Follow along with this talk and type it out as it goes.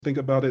Think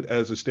about it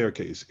as a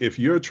staircase. If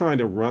you're trying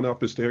to run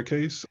up a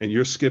staircase and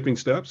you're skipping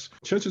steps,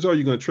 chances are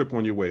you're going to trip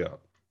on your way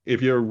up.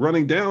 If you're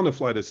running down a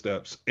flight of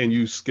steps and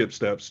you skip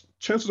steps,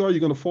 chances are you're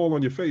going to fall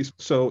on your face.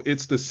 So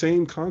it's the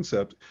same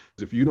concept.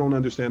 If you don't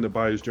understand the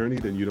buyer's journey,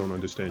 then you don't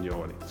understand your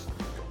audience.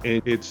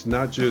 And it's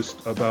not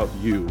just about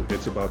you,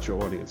 it's about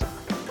your audience.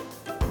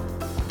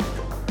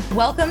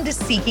 Welcome to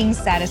Seeking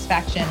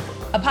Satisfaction,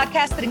 a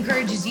podcast that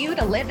encourages you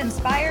to live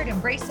inspired,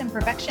 embrace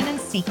imperfection, and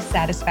seek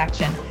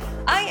satisfaction.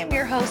 I am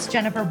your host,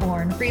 Jennifer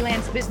Bourne,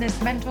 freelance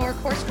business mentor,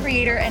 course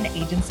creator, and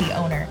agency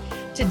owner.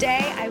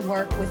 Today, I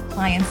work with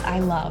clients I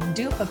love,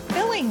 do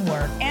fulfilling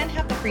work, and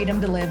have the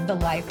freedom to live the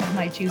life of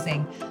my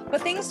choosing.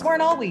 But things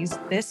weren't always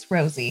this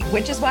rosy,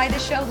 which is why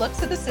this show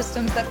looks at the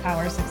systems that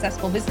power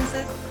successful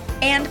businesses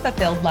and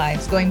fulfilled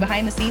lives, going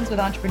behind the scenes with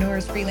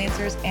entrepreneurs,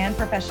 freelancers, and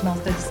professionals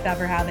to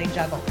discover how they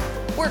juggle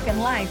work and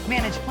life,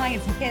 manage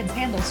clients and kids,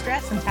 handle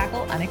stress, and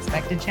tackle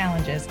unexpected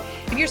challenges.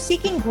 If you're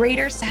seeking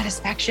greater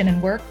satisfaction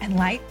in work and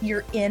life,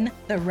 you're in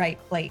the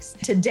right place.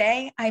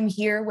 Today, I'm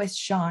here with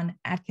Sean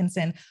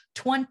Atkinson,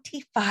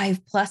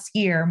 25 plus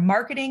year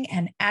marketing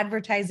and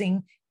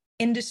advertising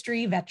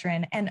industry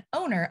veteran and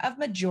owner of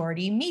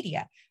Majority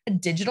Media, a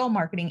digital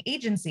marketing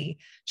agency.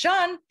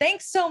 Sean,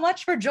 thanks so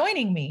much for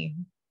joining me.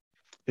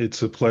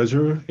 It's a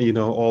pleasure.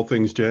 All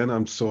things Jen,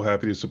 I'm so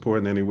happy to support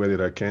in any way that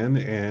I can,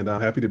 and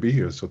I'm happy to be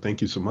here. So thank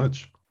you so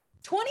much.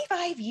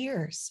 25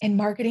 years in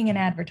marketing and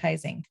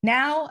advertising,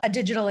 now a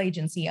digital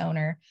agency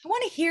owner. I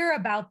want to hear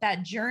about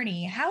that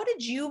journey. How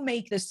did you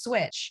make the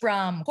switch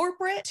from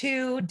corporate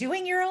to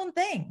doing your own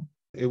thing?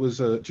 It was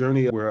a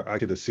journey where I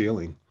hit a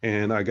ceiling,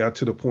 and I got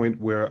to the point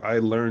where I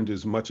learned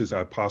as much as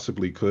I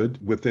possibly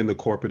could within the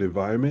corporate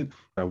environment.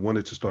 I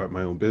wanted to start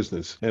my own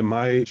business, and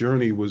my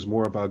journey was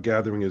more about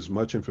gathering as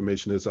much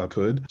information as I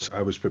could. So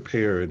I was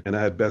prepared, and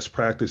I had best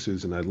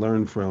practices, and I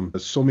learned from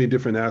so many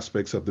different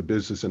aspects of the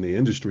business and the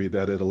industry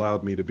that it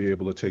allowed me to be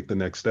able to take the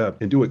next step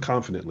and do it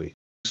confidently.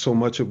 So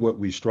much of what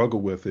we struggle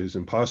with is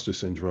imposter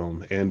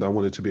syndrome, and I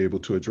wanted to be able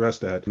to address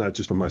that, not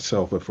just for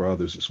myself, but for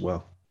others as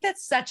well.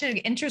 That's such an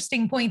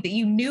interesting point that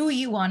you knew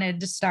you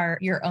wanted to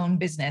start your own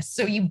business.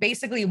 So you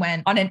basically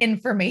went on an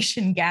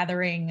information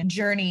gathering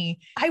journey.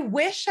 I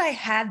wish I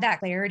had that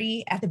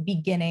clarity at the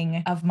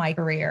beginning of my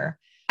career.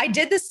 I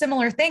did this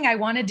similar thing. I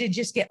wanted to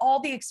just get all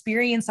the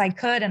experience I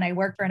could. And I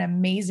worked for an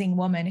amazing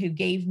woman who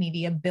gave me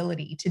the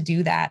ability to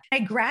do that. I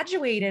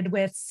graduated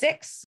with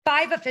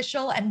 5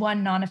 official and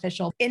 1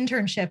 non-official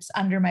internships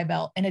under my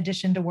belt, in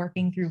addition to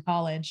working through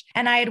college.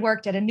 And I had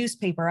worked at a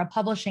newspaper, a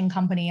publishing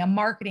company, a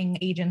marketing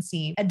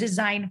agency, a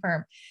design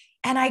firm.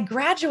 And I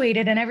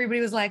graduated and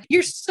everybody was like,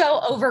 you're so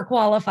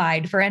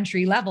overqualified for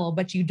entry level,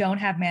 but you don't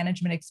have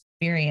management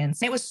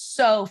experience. And it was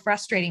so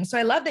frustrating. So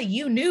I love that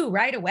you knew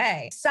right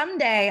away,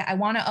 someday I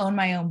want to own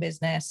my own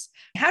business.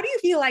 How do you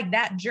feel like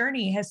that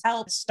journey has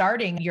helped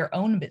starting your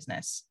own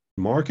business?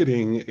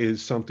 Marketing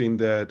is something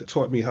that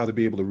taught me how to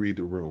be able to read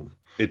the room.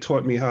 It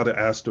taught me how to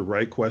ask the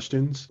right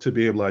questions, to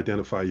be able to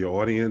identify your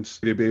audience,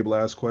 to be able to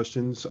ask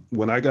questions.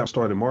 When I got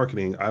started in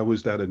marketing, I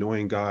was that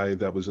annoying guy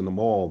that was in the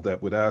mall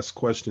that would ask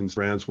questions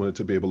brands wanted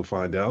to be able to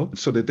find out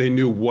so that they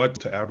knew what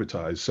to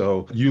advertise.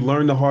 So you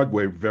learn the hard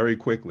way very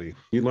quickly.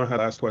 You learn how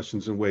to ask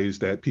questions in ways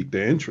that pique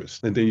their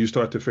interest. And then you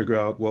start to figure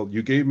out, well,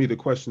 you gave me the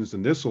questions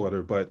in this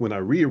order, but when I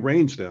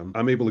rearrange them,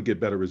 I'm able to get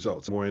better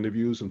results, more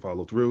interviews and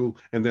follow through.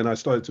 And then I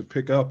started to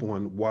pick up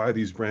on why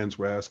these brands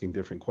were asking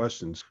different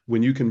questions.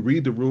 When you can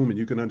read the room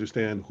and you can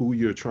understand who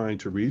you're trying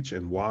to reach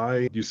and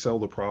why you sell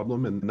the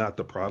problem and not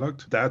the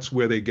product, that's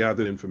where they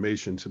gathered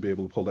information to be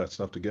able to pull that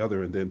stuff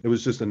together. And then it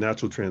was just a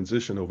natural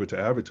transition over to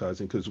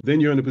advertising, because then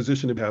you're in a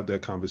position to have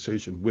that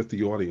conversation with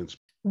the audience.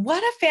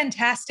 What a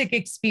fantastic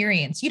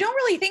experience. You don't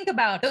really think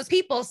about those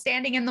people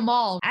standing in the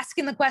mall,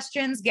 asking the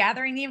questions,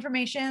 gathering the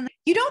information.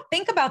 You don't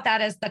think about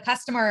that as the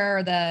customer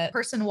or the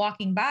person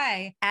walking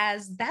by,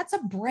 as that's a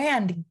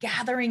brand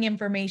gathering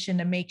information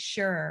to make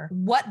sure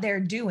what they're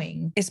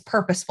doing is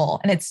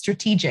purposeful and it's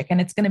strategic and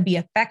it's going to be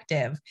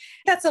effective.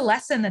 That's a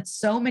lesson that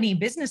so many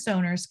business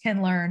owners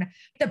can learn.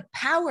 The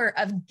power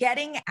of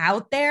getting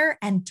out there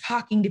and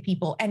talking to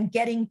people and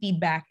getting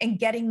feedback and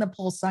getting the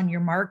pulse on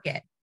your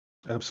market.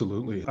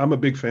 Absolutely. I'm a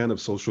big fan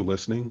of social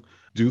listening.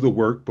 Do the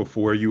work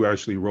before you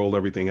actually roll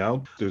everything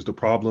out. There's the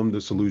problem,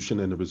 the solution,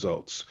 and the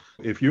results.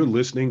 If you're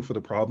listening for the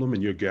problem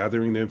and you're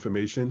gathering the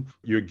information,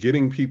 you're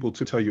getting people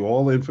to tell you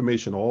all the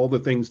information, all the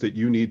things that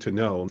you need to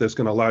know that's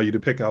going to allow you to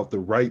pick out the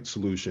right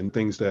solution,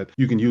 things that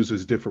you can use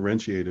as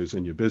differentiators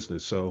in your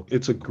business. So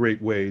it's a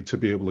great way to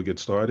be able to get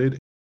started.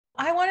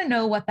 I want to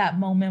know what that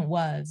moment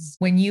was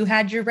when you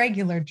had your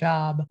regular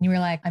job and you were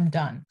like, I'm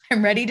done.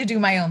 I'm ready to do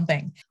my own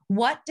thing.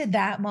 What did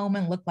that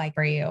moment look like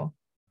for you?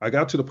 I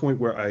got to the point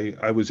where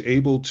I was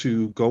able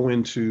to go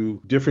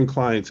into different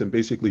clients and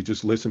basically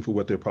just listen for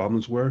what their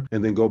problems were,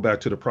 and then go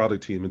back to the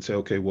product team and say,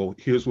 okay, well,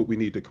 here's what we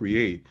need to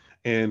create.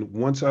 And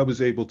once I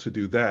was able to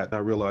do that, I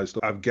realized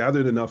I've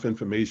gathered enough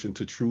information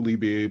to truly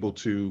be able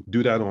to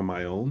do that on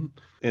my own.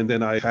 And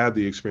then I had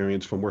the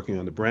experience from working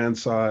on the brand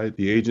side,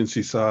 the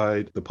agency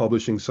side, the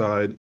publishing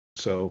side.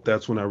 So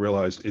that's when I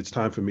realized it's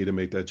time for me to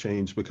make that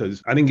change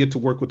because I didn't get to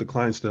work with the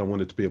clients that I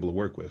wanted to be able to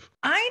work with.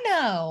 I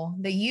know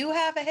that you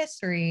have a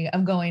history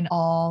of going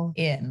all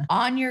in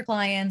on your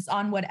clients,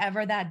 on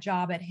whatever that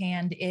job at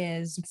hand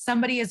is.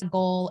 Somebody has a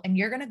goal and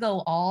you're going to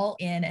go all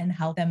in and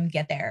help them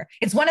get there.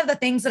 It's one of the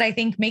things that I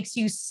think makes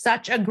you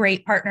such a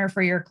great partner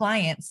for your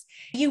clients.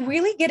 You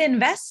really get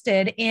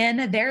invested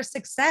in their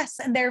success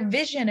and their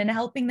vision and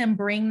helping them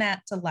bring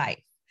that to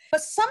life.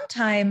 But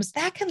sometimes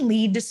that can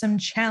lead to some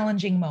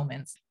challenging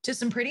moments, to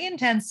some pretty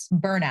intense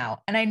burnout.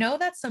 And I know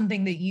that's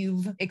something that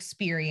you've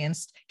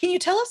experienced. Can you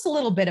tell us a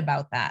little bit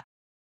about that?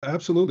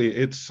 Absolutely.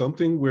 It's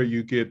something where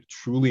you get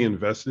truly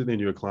invested in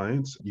your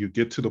clients. You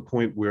get to the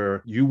point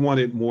where you want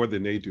it more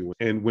than they do.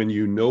 And when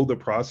you know the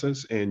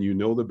process and you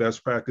know the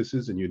best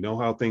practices and you know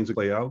how things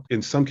play out,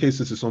 in some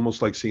cases, it's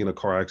almost like seeing a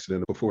car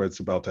accident before it's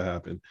about to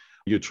happen.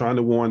 You're trying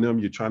to warn them,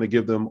 you're trying to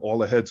give them all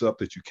the heads up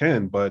that you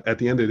can, but at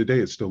the end of the day,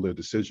 it's still their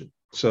decision.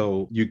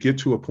 So you get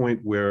to a point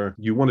where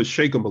you want to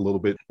shake them a little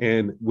bit.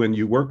 And when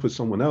you work with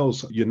someone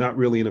else, you're not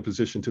really in a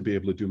position to be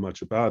able to do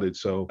much about it.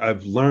 So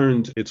I've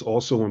learned it's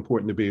also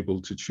important to be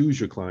able to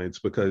choose your clients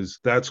because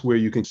that's where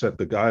you can set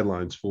the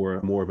guidelines for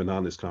more of an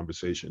honest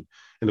conversation.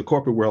 In the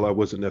corporate world, I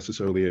wasn't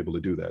necessarily able to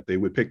do that. They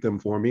would pick them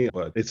for me,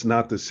 but it's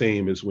not the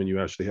same as when you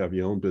actually have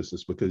your own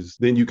business because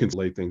then you can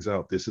lay things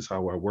out. This is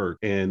how I work.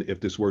 And if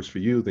this works for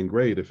you, then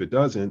great. If it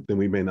doesn't, then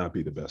we may not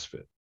be the best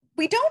fit.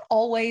 We don't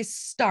always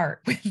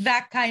start with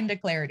that kind of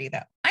clarity, though.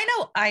 I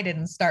know I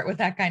didn't start with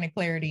that kind of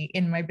clarity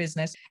in my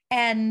business.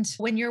 And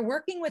when you're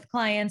working with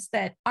clients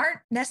that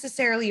aren't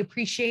necessarily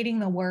appreciating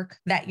the work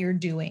that you're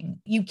doing,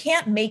 you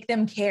can't make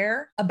them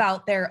care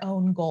about their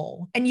own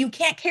goal. And you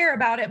can't care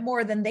about it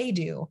more than they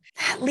do.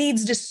 That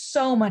leads to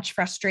so much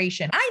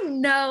frustration. I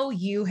know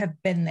you have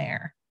been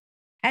there.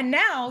 And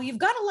now you've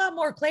got a lot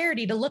more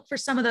clarity to look for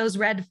some of those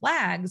red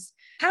flags.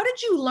 How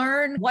did you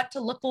learn what to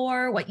look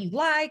for, what you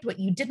liked, what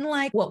you didn't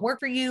like, what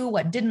worked for you,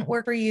 what didn't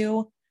work for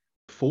you?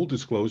 Full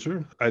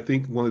disclosure, I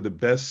think one of the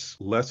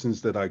best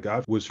lessons that I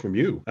got was from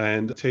you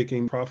and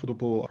taking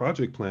profitable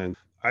project plan.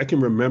 I can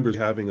remember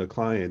having a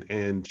client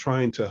and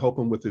trying to help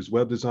him with his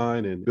web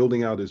design and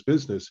building out his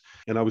business.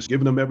 And I was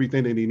giving him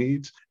everything that he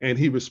needs. And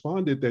he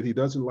responded that he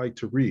doesn't like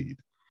to read.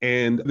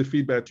 And the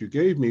feedback you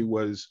gave me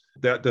was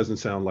that doesn't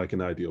sound like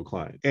an ideal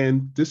client.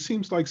 And this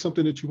seems like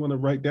something that you want to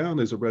write down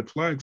as a red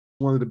flag.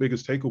 One of the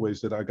biggest takeaways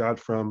that I got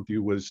from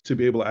you was to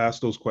be able to ask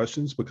those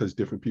questions because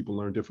different people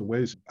learn different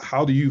ways.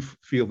 How do you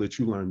feel that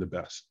you learn the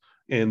best?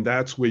 And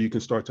that's where you can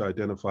start to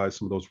identify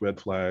some of those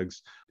red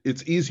flags.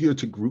 It's easier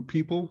to group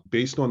people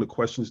based on the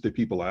questions that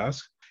people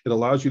ask. It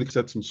allows you to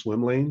set some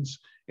swim lanes.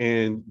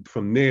 And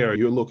from there,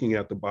 you're looking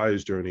at the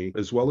buyer's journey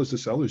as well as the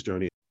seller's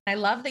journey. I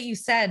love that you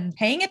said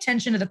paying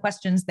attention to the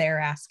questions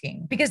they're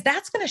asking, because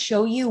that's going to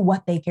show you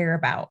what they care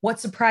about,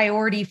 what's a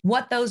priority,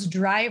 what those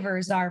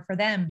drivers are for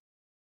them.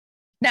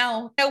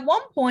 Now, at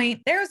one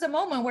point, there was a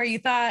moment where you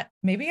thought,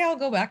 maybe I'll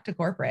go back to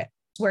corporate,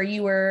 where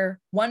you were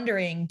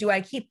wondering, do I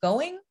keep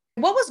going?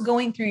 What was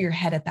going through your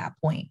head at that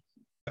point?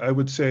 I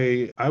would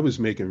say I was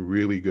making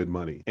really good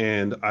money.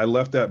 And I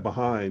left that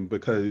behind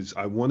because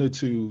I wanted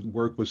to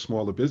work with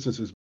smaller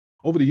businesses.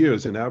 Over the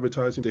years in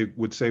advertising, they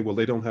would say, well,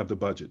 they don't have the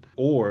budget,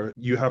 or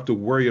you have to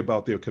worry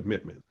about their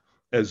commitment.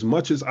 As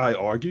much as I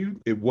argued,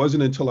 it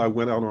wasn't until I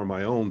went out on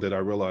my own that I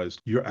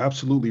realized you're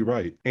absolutely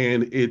right.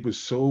 And it was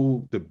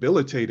so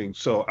debilitating.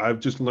 So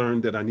I've just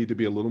learned that I need to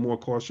be a little more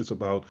cautious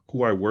about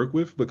who I work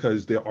with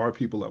because there are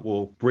people that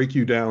will break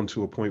you down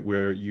to a point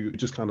where you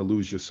just kind of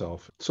lose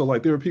yourself. So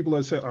like there are people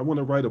that say, I want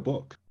to write a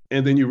book.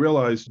 And then you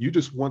realize you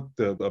just want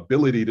the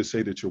ability to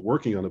say that you're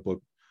working on a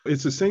book.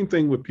 It's the same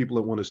thing with people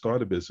that want to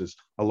start a business.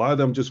 A lot of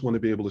them just want to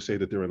be able to say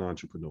that they're an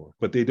entrepreneur,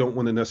 but they don't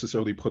want to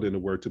necessarily put in the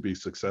work to be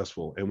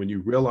successful. And when you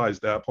realize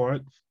that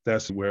part,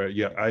 that's where,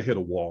 yeah, I hit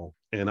a wall.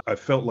 And I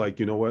felt like,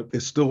 you know what,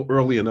 it's still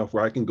early enough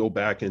where I can go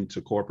back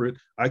into corporate.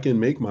 I can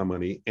make my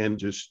money and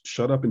just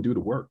shut up and do the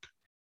work.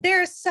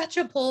 There's such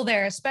a pull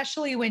there,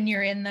 especially when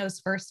you're in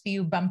those first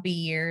few bumpy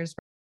years.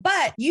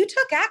 But you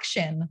took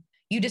action.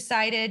 You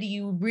decided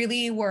you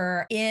really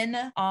were in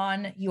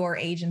on your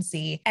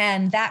agency,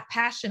 and that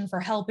passion for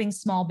helping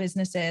small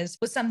businesses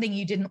was something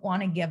you didn't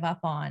want to give up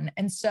on.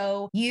 And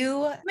so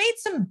you made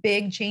some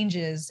big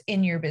changes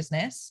in your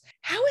business.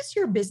 How is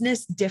your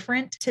business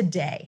different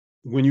today?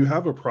 When you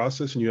have a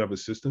process and you have a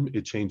system,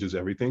 it changes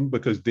everything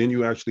because then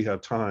you actually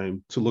have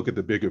time to look at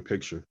the bigger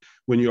picture.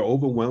 When you're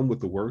overwhelmed with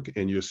the work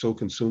and you're so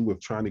consumed with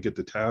trying to get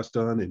the task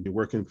done and you're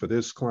working for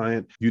this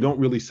client, you don't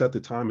really set the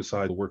time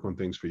aside to work on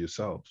things for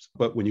yourselves.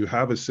 But when you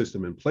have a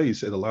system in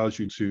place, it allows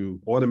you to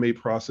automate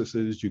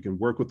processes. You can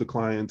work with the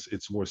clients.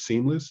 It's more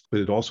seamless, but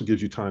it also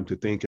gives you time to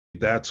think.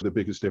 That's the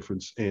biggest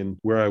difference in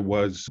where I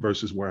was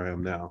versus where I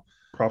am now.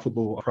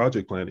 Profitable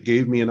project plan. It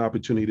gave me an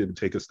opportunity to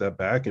take a step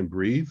back and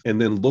breathe and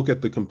then look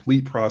at the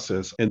complete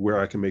process and where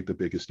I can make the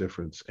biggest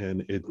difference.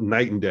 And it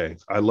night and day.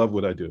 I love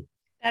what I do.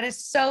 That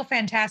is so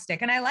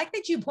fantastic. And I like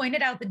that you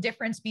pointed out the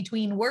difference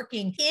between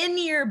working in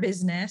your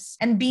business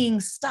and being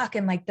stuck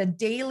in like the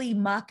daily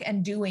muck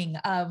and doing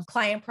of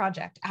client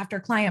project after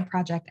client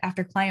project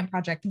after client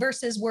project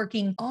versus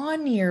working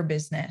on your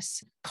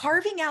business,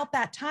 carving out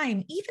that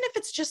time, even if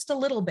it's just a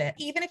little bit,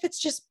 even if it's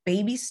just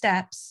baby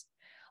steps.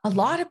 A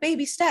lot of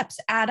baby steps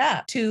add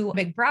up to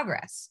big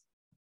progress.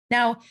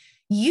 Now,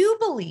 you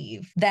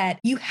believe that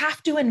you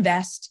have to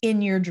invest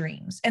in your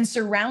dreams and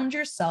surround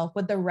yourself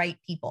with the right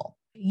people.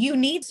 You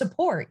need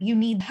support. You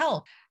need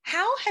help.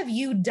 How have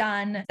you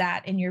done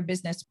that in your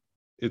business?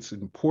 It's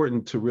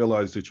important to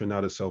realize that you're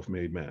not a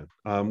self-made man.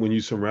 When you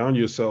surround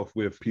yourself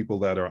with people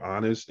that are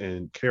honest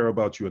and care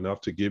about you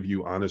enough to give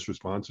you honest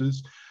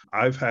responses,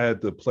 I've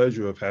had the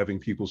pleasure of having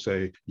people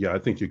say, yeah, I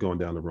think you're going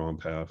down the wrong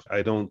path.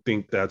 I don't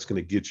think that's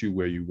going to get you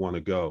where you want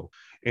to go.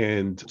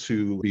 And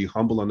to be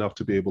humble enough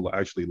to be able to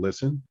actually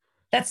listen.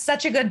 That's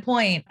such a good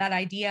point. That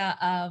idea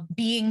of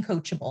being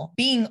coachable,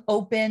 being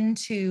open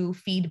to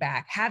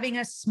feedback, having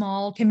a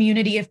small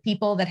community of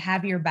people that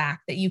have your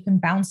back, that you can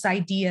bounce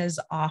ideas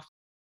off.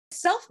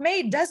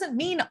 Self-made doesn't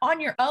mean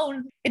on your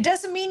own. It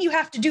doesn't mean you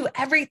have to do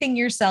everything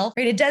yourself,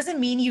 right? It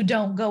doesn't mean you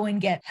don't go and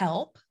get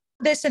help.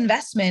 This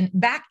investment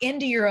back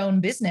into your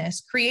own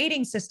business,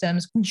 creating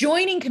systems,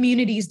 joining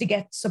communities to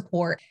get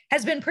support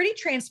has been pretty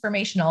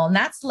transformational. And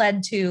that's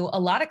led to a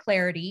lot of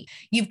clarity.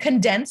 You've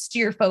condensed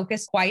your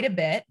focus quite a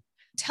bit.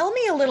 Tell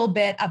me a little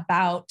bit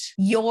about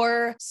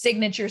your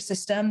signature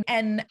system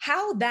and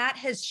how that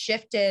has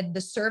shifted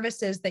the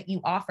services that you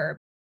offer.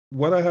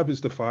 What I have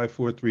is the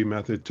 5-4-3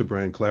 method to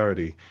brand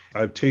clarity.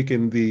 I've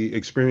taken the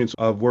experience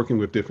of working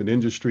with different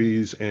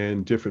industries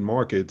and different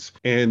markets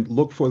and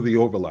look for the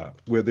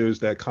overlap where there's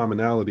that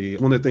commonality.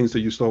 One of the things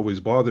that used to always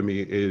bother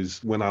me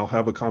is when I'll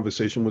have a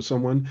conversation with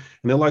someone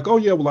and they're like, oh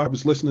yeah, well, I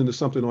was listening to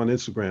something on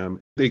Instagram.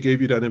 They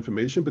gave you that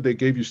information, but they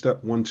gave you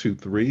step 1, 2,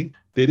 3.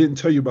 They didn't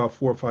tell you about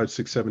 4, 5,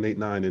 6, 7, 8,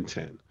 9, and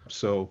 10.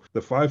 So the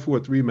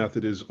 5-4-3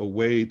 method is a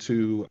way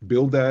to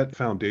build that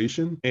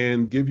foundation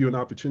and give you an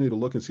opportunity to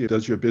look and see,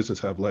 does your business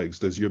have legs?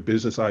 Does your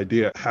business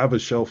idea have a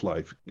shelf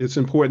life? It's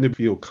important to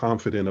feel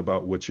confident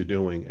about what you're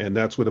doing. And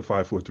that's where the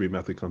 5-4-3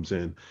 method comes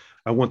in.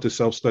 I want the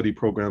self-study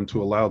program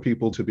to allow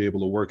people to be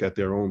able to work at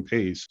their own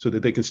pace so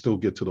that they can still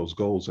get to those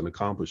goals and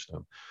accomplish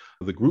them.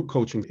 The group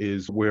coaching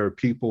is where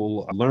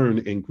people learn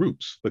in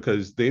groups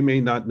because they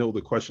may not know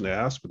the question to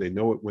ask, but they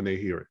know it when they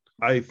hear it.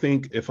 I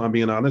think, if I'm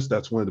being honest,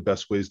 that's one of the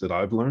best ways that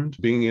I've learned.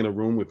 Being in a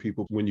room with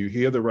people, when you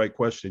hear the right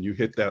question, you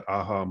hit that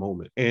aha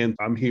moment. And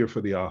I'm here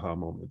for the aha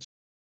moments.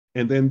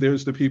 And then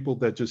there's the people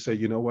that just say,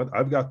 you know what,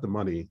 I've got the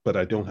money, but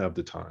I don't have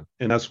the time.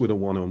 And that's where the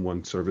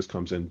one-on-one service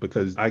comes in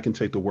because I can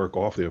take the work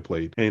off their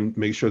plate and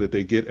make sure that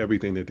they get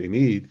everything that they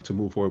need to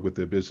move forward with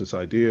their business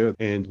idea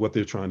and what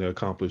they're trying to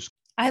accomplish.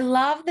 I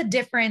love the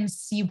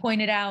difference you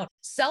pointed out.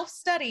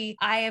 Self-study,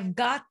 I have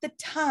got the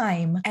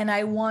time and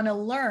I want to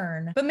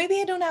learn, but maybe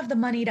I don't have the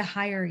money to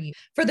hire you.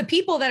 For the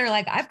people that are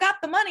like, I've got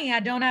the money, I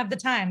don't have the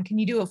time. Can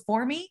you do it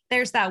for me?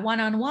 There's that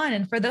one-on-one.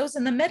 And for those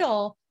in the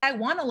middle, I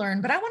want to learn,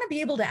 but I want to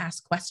be able to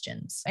ask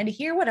questions and to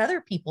hear what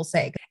other people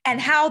say and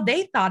how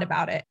they thought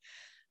about it.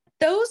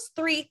 Those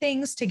three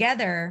things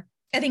together,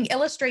 I think,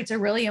 illustrates a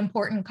really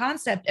important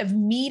concept of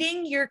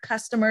meeting your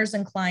customers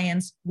and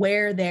clients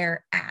where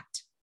they're at.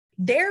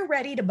 They're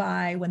ready to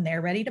buy when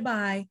they're ready to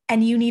buy,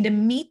 and you need to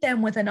meet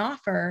them with an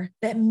offer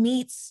that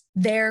meets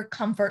their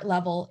comfort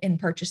level in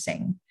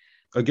purchasing.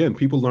 Again,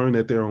 people learn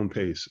at their own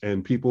pace,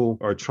 and people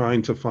are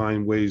trying to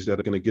find ways that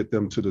are going to get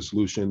them to the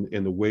solution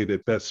in the way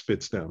that best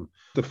fits them.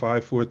 The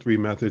 5-4-3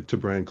 method to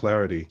brand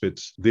clarity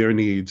fits their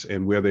needs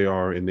and where they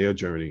are in their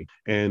journey.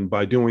 And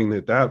by doing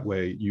it that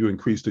way, you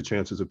increase the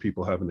chances of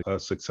people having a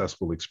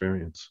successful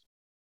experience.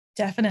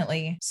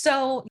 Definitely.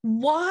 So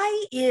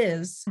why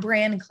is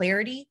brand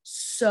clarity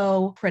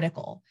so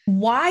critical?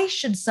 Why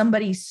should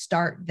somebody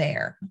start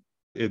there?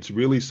 It's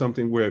really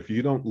something where if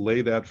you don't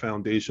lay that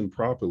foundation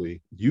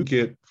properly, you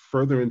get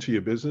further into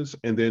your business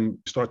and then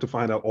start to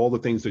find out all the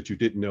things that you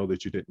didn't know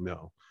that you didn't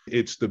know.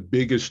 It's the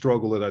biggest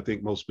struggle that I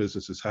think most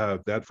businesses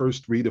have. That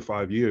first 3 to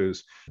 5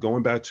 years,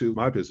 going back to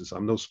my business,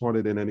 I'm no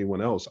smarter than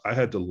anyone else. I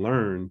had to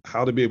learn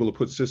how to be able to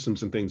put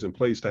systems and things in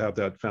place to have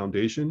that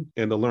foundation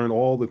and to learn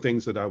all the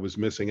things that I was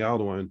missing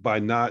out on by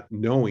not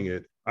knowing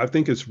it. I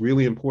think it's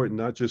really important,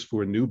 not just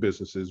for new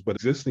businesses, but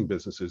existing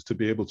businesses to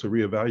be able to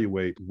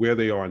reevaluate where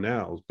they are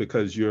now,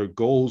 because your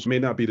goals may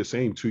not be the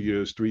same 2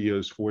 years, 3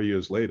 years, 4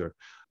 years later.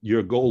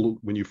 Your goal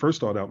when you first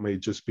start out may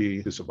just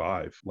be to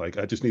survive. Like,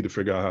 I just need to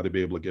figure out how to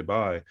be able to get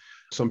by.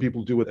 Some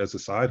people do it as a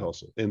side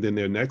hustle. And then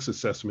their next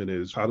assessment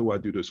is, how do I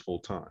do this full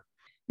time?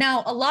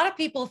 Now, a lot of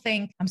people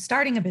think I'm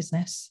starting a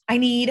business. I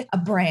need a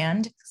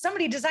brand.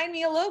 Somebody design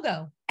me a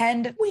logo.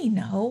 And we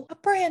know a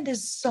brand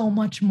is so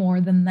much more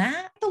than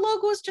that. The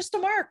logo is just a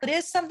mark. It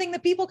is something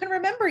that people can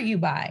remember you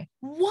by.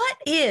 What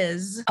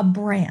is a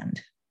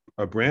brand?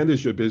 A brand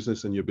is your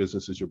business and your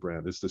business is your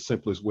brand. It's the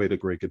simplest way to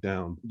break it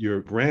down.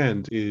 Your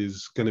brand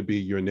is going to be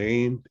your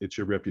name, it's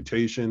your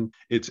reputation,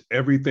 it's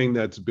everything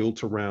that's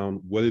built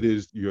around what it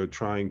is you're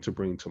trying to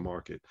bring to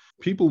market.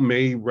 People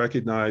may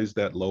recognize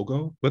that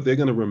logo, but they're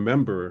going to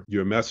remember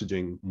your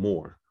messaging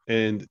more.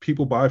 And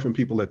people buy from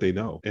people that they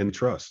know and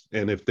trust.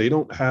 And if they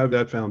don't have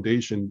that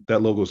foundation,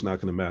 that logo is not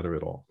going to matter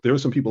at all. There are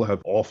some people who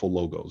have awful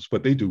logos,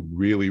 but they do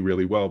really,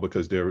 really well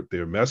because their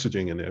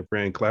messaging and their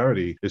brand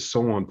clarity is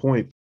so on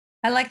point.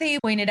 I like that you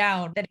pointed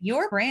out that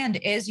your brand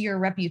is your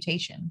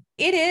reputation.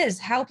 It is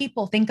how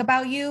people think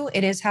about you.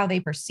 It is how they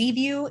perceive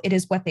you. It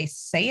is what they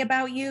say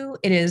about you.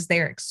 It is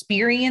their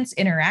experience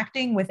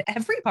interacting with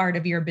every part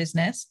of your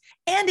business.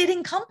 And it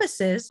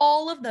encompasses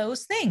all of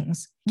those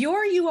things.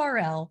 Your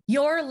URL,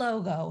 your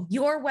logo,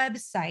 your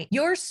website,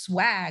 your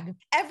swag,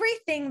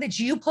 everything that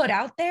you put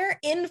out there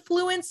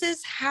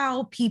influences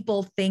how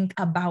people think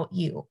about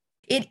you.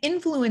 It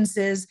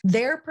influences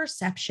their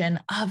perception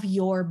of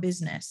your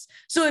business.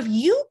 So if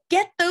you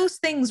get those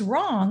things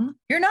wrong,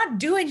 you're not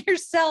doing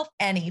yourself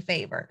any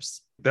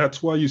favors.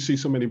 That's why you see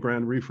so many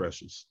brand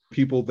refreshes.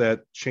 People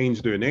that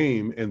change their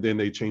name and then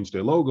they change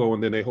their logo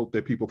and then they hope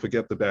that people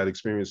forget the bad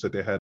experience that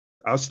they had.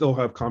 I still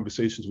have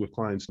conversations with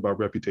clients about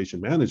reputation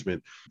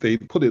management. They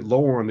put it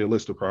lower on their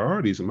list of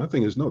priorities. And my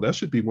thing is, no, that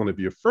should be one of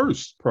your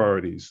first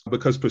priorities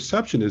because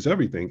perception is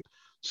everything.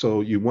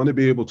 So you want to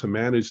be able to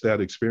manage that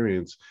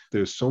experience.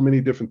 There's so many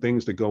different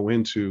things that go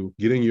into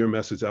getting your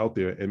message out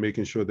there and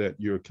making sure that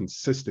you're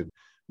consistent,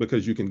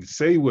 because you can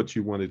say what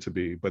you want it to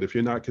be, but if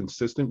you're not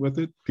consistent with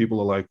it, people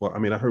are like, well, I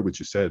mean, I heard what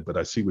you said, but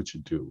I see what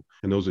you do.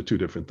 And those are two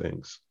different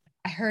things.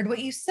 I heard what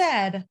you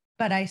said,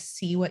 but I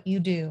see what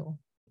you do.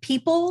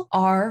 People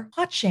are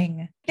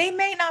watching. They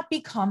may not be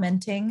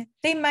commenting.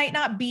 They might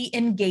not be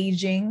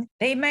engaging.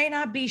 They may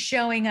not be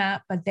showing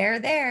up, but they're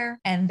there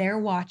and they're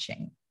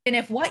watching. And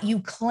if what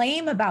you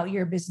claim about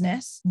your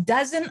business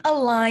doesn't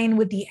align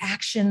with the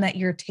action that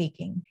you're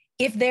taking,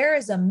 if there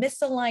is a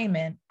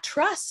misalignment,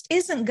 trust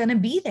isn't going to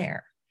be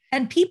there.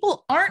 And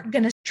people aren't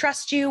going to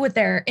trust you with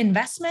their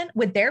investment,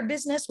 with their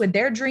business, with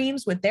their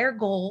dreams, with their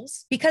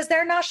goals, because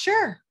they're not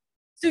sure.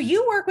 So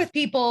you work with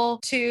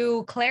people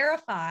to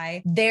clarify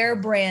their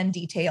brand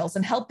details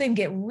and help them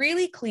get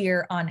really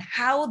clear on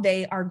how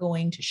they are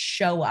going to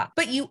show up.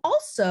 But you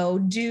also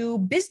do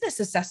business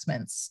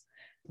assessments.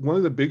 One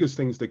of the biggest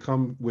things that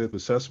come with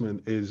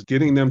assessment is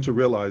getting them to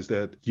realize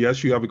that,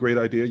 yes, you have a great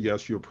idea.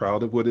 Yes, you're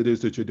proud of what it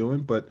is that you're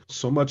doing, but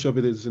so much of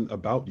it isn't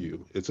about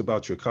you. It's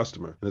about your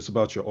customer and it's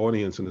about your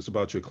audience and it's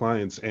about your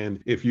clients.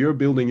 And if you're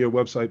building your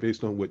website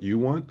based on what you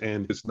want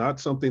and it's not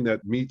something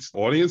that meets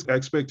audience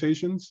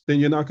expectations, then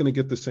you're not going to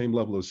get the same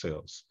level of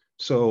sales.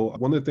 So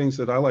one of the things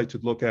that I like to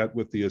look at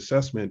with the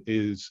assessment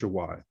is the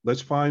why.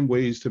 Let's find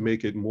ways to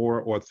make it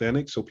more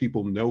authentic so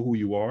people know who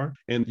you are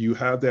and you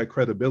have that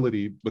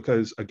credibility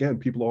because, again,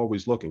 people are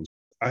always looking.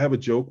 I have a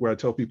joke where I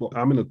tell people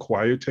I'm an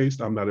acquired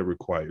taste. I'm not a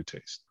required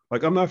taste.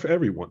 Like I'm not for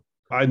everyone.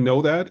 I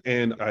know that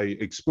and I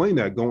explain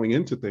that going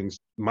into things.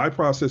 My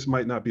process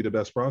might not be the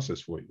best process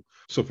for you.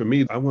 So for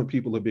me, I want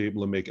people to be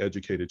able to make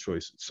educated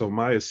choices. So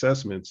my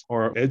assessments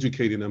are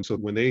educating them so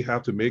when they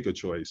have to make a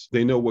choice,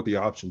 they know what the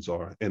options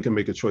are and can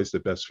make a choice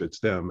that best fits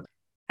them.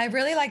 I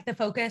really like the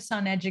focus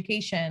on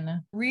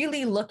education,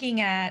 really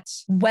looking at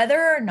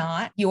whether or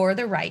not you're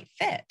the right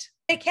fit.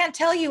 I can't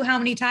tell you how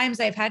many times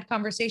I've had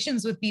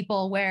conversations with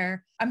people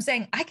where I'm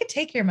saying, I could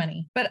take your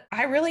money, but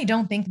I really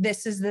don't think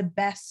this is the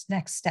best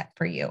next step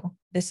for you.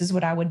 This is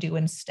what I would do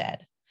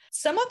instead.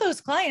 Some of those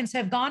clients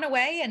have gone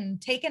away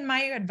and taken my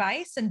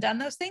advice and done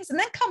those things and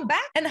then come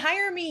back and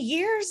hire me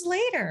years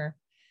later.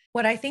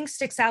 What I think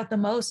sticks out the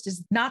most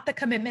is not the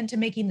commitment to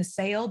making the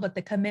sale, but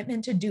the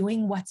commitment to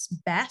doing what's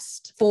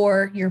best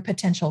for your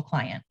potential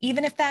client,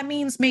 even if that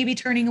means maybe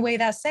turning away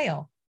that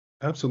sale.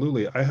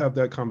 Absolutely. I have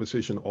that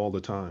conversation all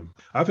the time.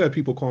 I've had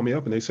people call me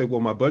up and they say, well,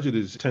 my budget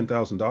is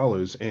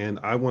 $10,000 and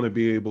I want to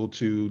be able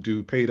to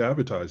do paid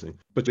advertising,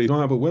 but they don't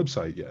have a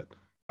website yet.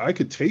 I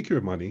could take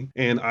your money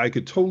and I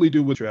could totally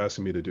do what you're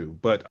asking me to do,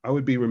 but I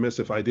would be remiss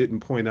if I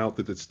didn't point out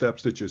that the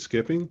steps that you're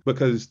skipping,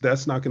 because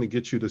that's not going to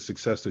get you the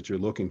success that you're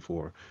looking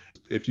for.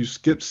 If you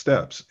skip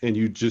steps and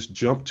you just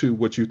jump to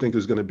what you think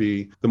is going to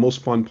be the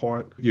most fun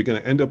part, you're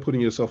going to end up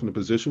putting yourself in a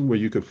position where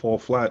you could fall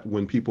flat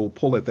when people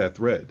pull at that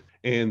thread.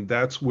 And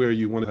that's where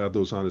you want to have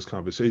those honest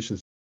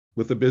conversations.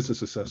 With the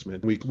business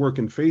assessment, we work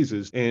in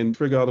phases and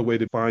figure out a way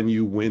to find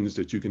you wins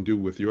that you can do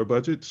with your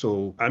budget.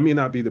 So I may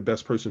not be the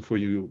best person for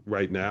you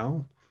right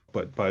now,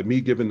 but by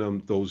me giving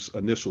them those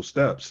initial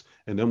steps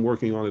and them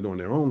working on it on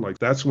their own, like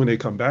that's when they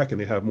come back and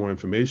they have more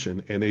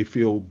information and they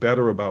feel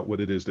better about what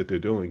it is that they're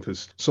doing.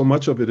 Because so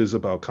much of it is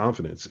about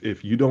confidence.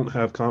 If you don't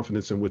have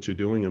confidence in what you're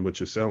doing and what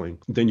you're selling,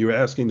 then you're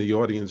asking the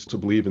audience to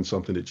believe in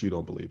something that you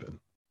don't believe in.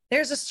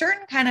 There's a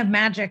certain kind of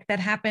magic that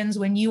happens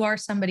when you are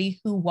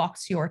somebody who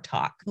walks your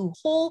talk, who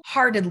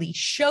wholeheartedly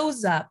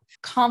shows up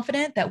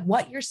confident that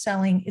what you're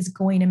selling is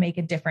going to make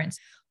a difference.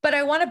 But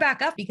I want to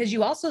back up because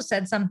you also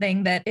said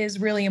something that is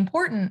really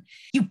important.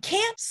 You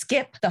can't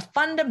skip the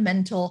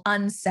fundamental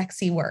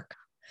unsexy work.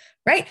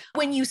 right?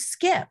 When you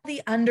skip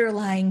the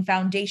underlying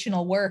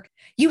foundational work,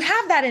 you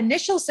have that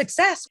initial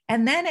success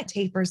and then it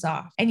tapers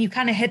off and you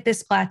kind of hit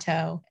this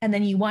plateau. And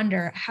then you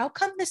wonder, how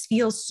come this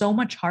feels so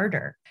much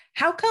harder?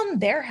 How come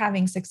they're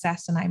having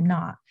success and I'm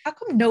not? How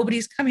come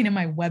nobody's coming to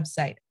my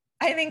website?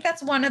 I think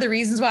that's one of the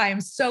reasons why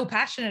I'm so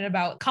passionate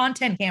about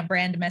Content Camp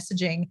brand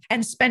messaging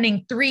and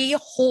spending 3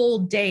 whole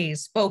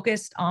days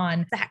focused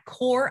on that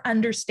core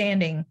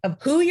understanding of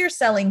who you're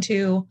selling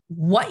to,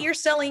 what you're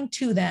selling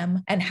to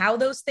them, and how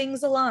those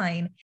things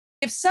align.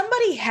 If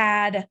somebody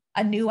had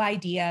a new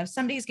idea, if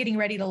somebody's getting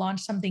ready to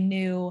launch something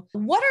new,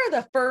 what are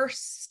the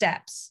first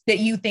steps that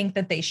you think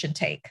that they should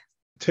take?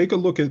 Take a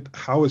look at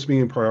how it's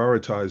being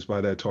prioritized by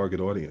that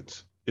target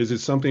audience. Is it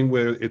something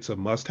where it's a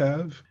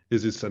must-have?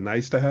 Is it a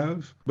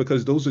nice-to-have?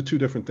 Because those are two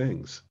different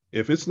things.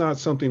 If it's not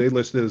something they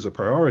listed as a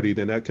priority,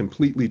 then that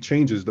completely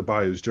changes the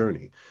buyer's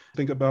journey.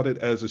 Think about it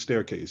as a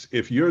staircase.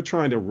 If you're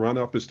trying to run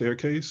up a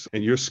staircase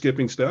and you're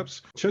skipping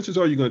steps, chances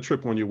are you're going to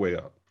trip on your way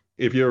up.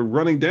 If you're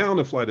running down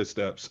a flight of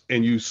steps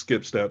and you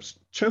skip steps,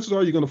 chances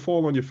are you're going to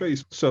fall on your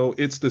face. So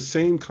it's the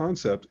same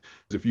concept.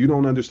 If you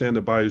don't understand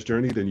the buyer's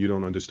journey, then you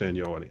don't understand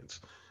your audience.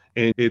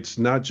 And it's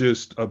not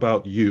just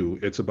about you,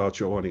 it's about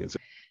your audience.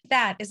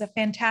 That is a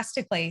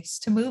fantastic place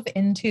to move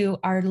into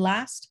our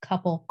last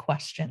couple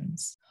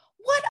questions.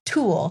 What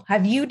tool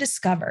have you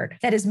discovered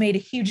that has made a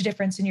huge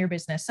difference in your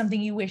business?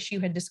 Something you wish you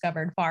had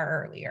discovered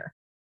far earlier?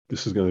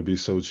 This is going to be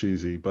so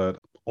cheesy, but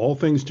all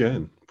things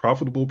Jen,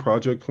 profitable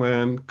project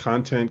plan,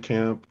 content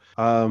camp.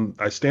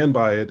 I stand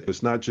by it.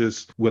 It's not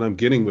just what I'm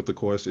getting with the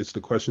course. It's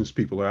the questions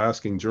people are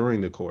asking during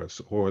the course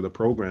or the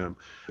program.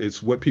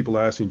 It's what people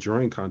are asking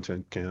during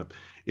content camp.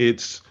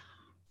 It's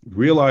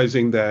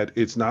realizing that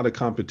it's not a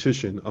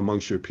competition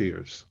amongst your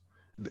peers.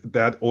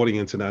 That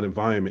audience and that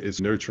environment is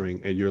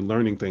nurturing and you're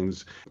learning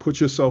things. Put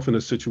yourself in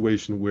a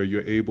situation where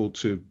you're able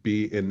to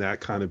be in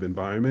that kind of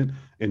environment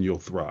and you'll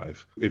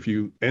thrive. If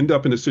you end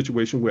up in a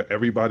situation where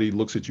everybody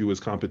looks at you as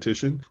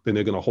competition, then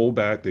they're going to hold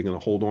back, they're going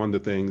to hold on to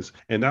things.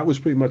 And that was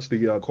pretty much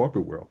the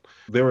corporate world.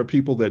 There are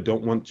people that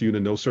don't want you to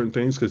know certain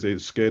things because they're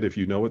scared if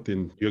you know it,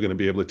 then you're going to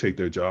be able to take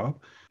their job.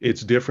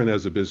 It's different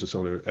as a business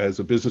owner. As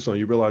a business owner,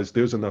 you realize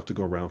there's enough to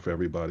go around for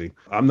everybody.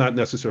 I'm not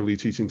necessarily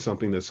teaching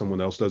something that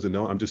someone else doesn't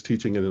know. I'm just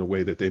teaching it in a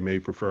way that they may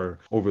prefer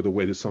over the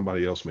way that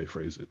somebody else may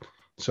phrase it.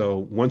 So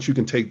once you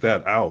can take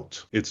that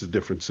out, it's a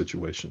different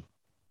situation.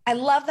 I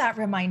love that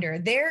reminder.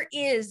 There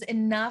is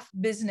enough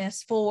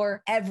business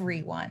for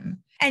everyone.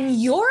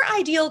 And your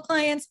ideal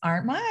clients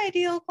aren't my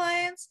ideal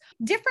clients.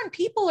 Different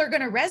people are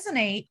going to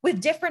resonate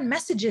with different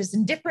messages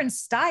and different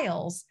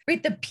styles,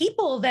 right? The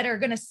people that are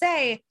going to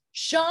say,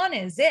 Sean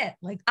is it.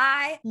 Like,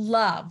 I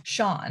love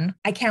Sean.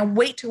 I can't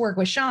wait to work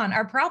with Sean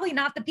are probably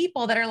not the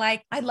people that are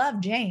like, I love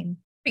Jane,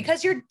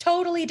 because you're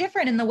totally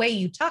different in the way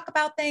you talk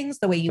about things,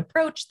 the way you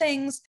approach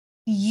things.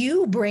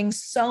 You bring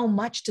so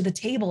much to the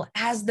table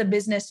as the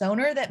business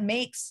owner that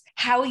makes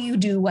how you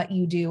do what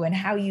you do and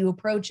how you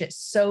approach it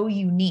so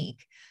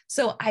unique.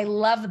 So I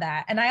love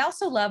that. And I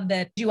also love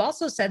that you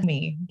also said to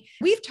me,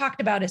 we've talked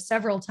about it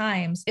several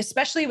times,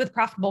 especially with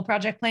Profitable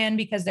Project Plan,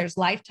 because there's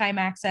lifetime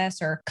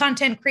access, or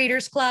Content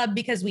Creators Club,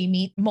 because we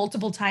meet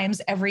multiple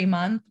times every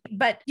month.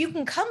 But you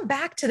can come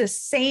back to the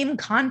same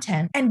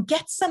content and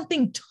get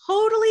something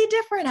totally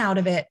different out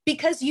of it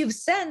because you've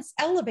since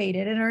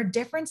elevated and are a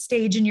different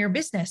stage in your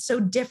business. So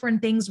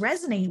different things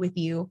resonate with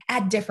you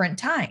at different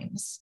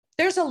times.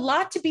 There's a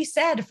lot to be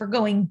said for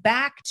going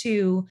back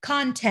to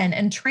content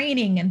and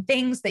training and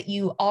things that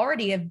you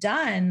already have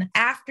done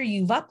after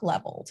you've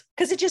up-leveled,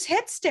 because it just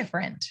hits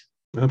different.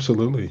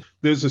 Absolutely.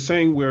 There's a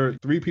saying where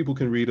 3 people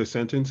can read a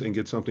sentence and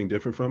get something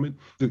different from it.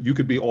 You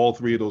could be all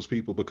 3 of those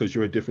people because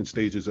you're at different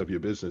stages of your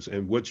business.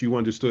 And what you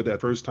understood that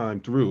first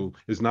time through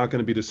is not going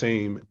to be the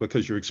same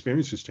because your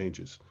experiences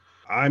changes.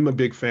 I'm a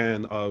big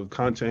fan of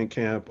Content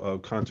Camp,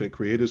 of Content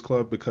Creators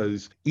Club,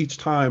 because each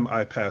time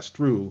I pass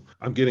through,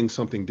 I'm getting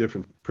something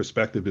different.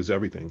 Perspective is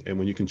everything. And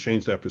when you can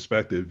change that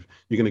perspective,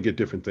 you're going to get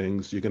different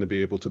things. You're going to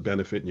be able to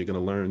benefit and you're going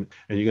to learn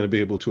and you're going to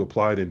be able to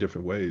apply it in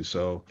different ways.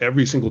 So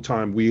every single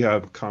time we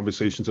have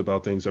conversations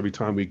about things, every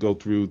time we go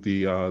through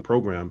the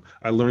program,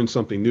 I learn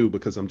something new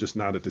because I'm just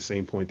not at the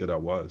same point that I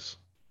was.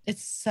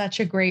 It's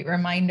such a great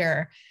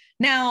reminder.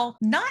 Now,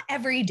 not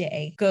every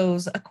day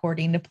goes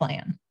according to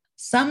plan.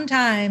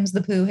 Sometimes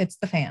the poo hits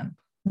the fan.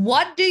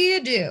 What do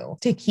you do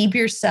to keep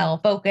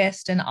yourself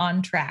focused and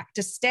on track,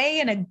 to stay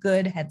in a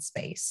good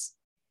headspace?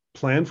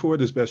 Plan for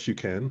it as best you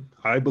can.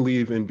 I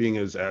believe in being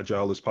as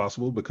agile as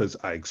possible because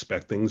I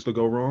expect things to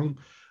go wrong.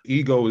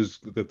 Ego is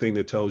the thing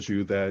that tells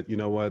you that, you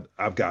know what,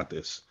 I've got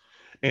this.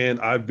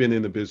 And I've been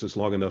in the business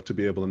long enough to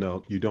be able to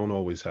know you don't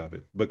always have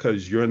it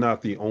because you're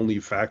not the only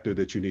factor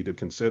that you need to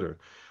consider.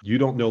 You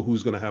don't know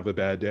who's going to have a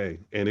bad day.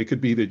 And it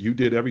could be that you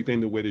did everything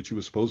the way that you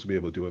were supposed to be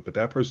able to do it, but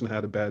that person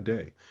had a bad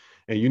day.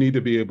 And you need to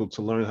be able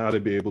to learn how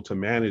to be able to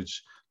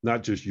manage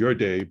not just your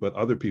day, but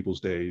other people's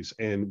days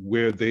and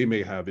where they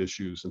may have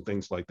issues and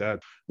things like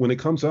that. When it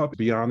comes up,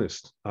 be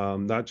honest,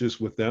 not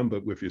just with them,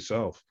 but with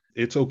yourself.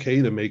 It's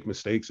okay to make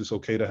mistakes. It's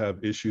okay to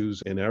have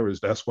issues and errors.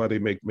 That's why they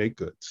make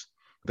goods.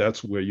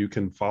 That's where you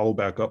can follow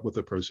back up with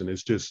a person.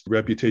 It's just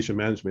reputation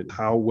management,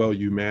 how well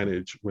you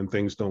manage when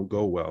things don't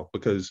go well,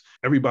 because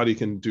everybody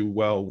can do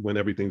well when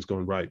everything's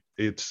going right.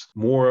 It's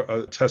more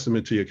a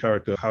testament to your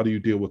character. How do you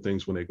deal with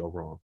things when they go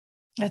wrong?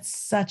 That's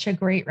such a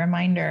great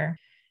reminder.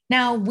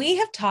 Now, we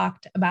have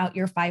talked about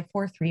your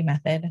 5-4-3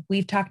 method.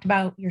 We've talked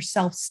about your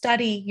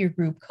self-study, your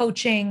group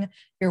coaching,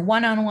 your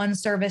one-on-one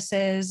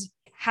services,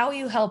 how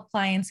you help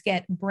clients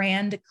get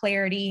brand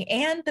clarity,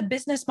 and the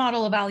business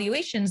model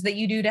evaluations that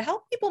you do to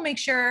help people make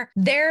sure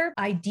their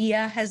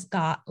idea has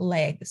got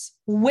legs.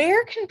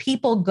 Where can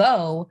people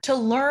go to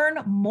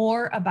learn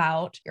more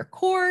about your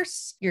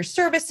course, your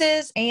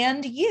services,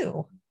 and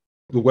you?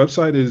 The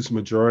website is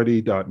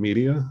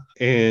majority.media,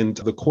 and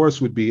the course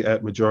would be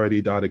at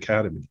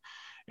majority.academy.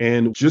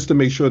 And just to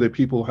make sure that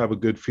people have a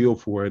good feel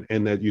for it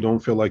and that you don't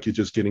feel like you're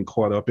just getting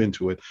caught up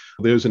into it,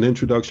 there's an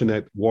introduction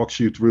that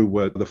walks you through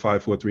what the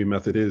 5-4-3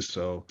 method is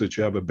so that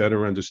you have a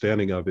better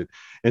understanding of it.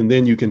 And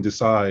then you can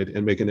decide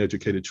and make an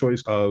educated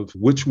choice of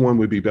which one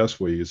would be best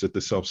for you. Is it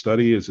the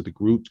self-study? Is it the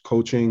group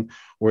coaching?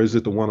 Or is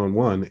it the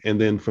one-on-one?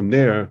 And then from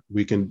there,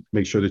 we can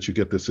make sure that you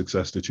get the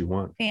success that you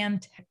want.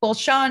 Fantastic. Well,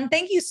 Sean,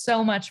 thank you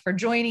so much for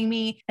joining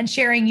me and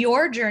sharing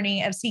your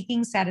journey of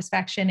seeking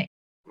satisfaction.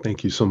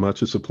 Thank you so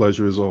much. It's a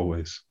pleasure as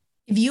always.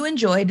 If you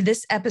enjoyed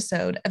this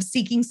episode of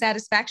Seeking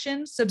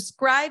Satisfaction,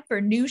 subscribe for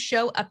new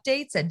show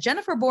updates at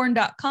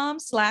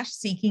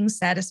jenniferbourne.com/seeking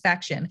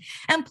satisfaction.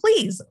 And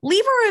please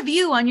leave a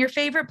review on your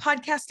favorite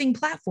podcasting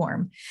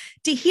platform.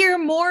 To hear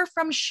more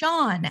from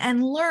Sean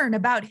and learn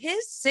about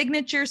his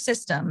signature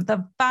system,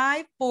 the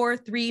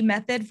 5-4-3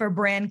 method for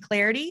brand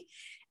clarity,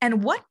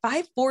 and what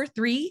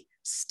 5-4-3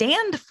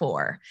 stand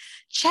for,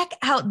 check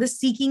out the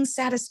Seeking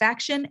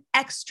Satisfaction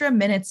Extra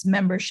Minutes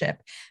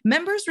membership.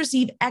 Members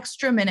receive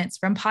extra minutes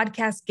from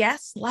podcast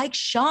guests like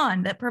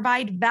Sean that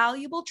provide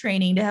valuable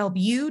training to help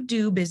you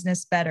do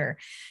business better.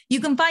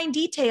 You can find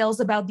details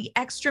about the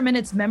Extra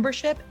Minutes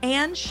membership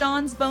and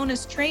Sean's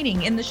bonus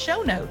training in the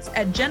show notes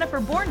at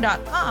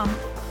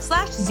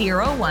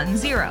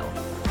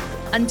jenniferbourne.com/010.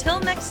 Until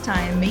next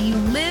time, may you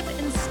live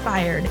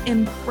inspired,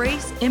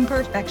 embrace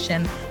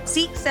imperfection,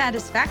 seek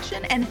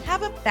satisfaction, and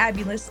have a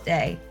fabulous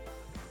day.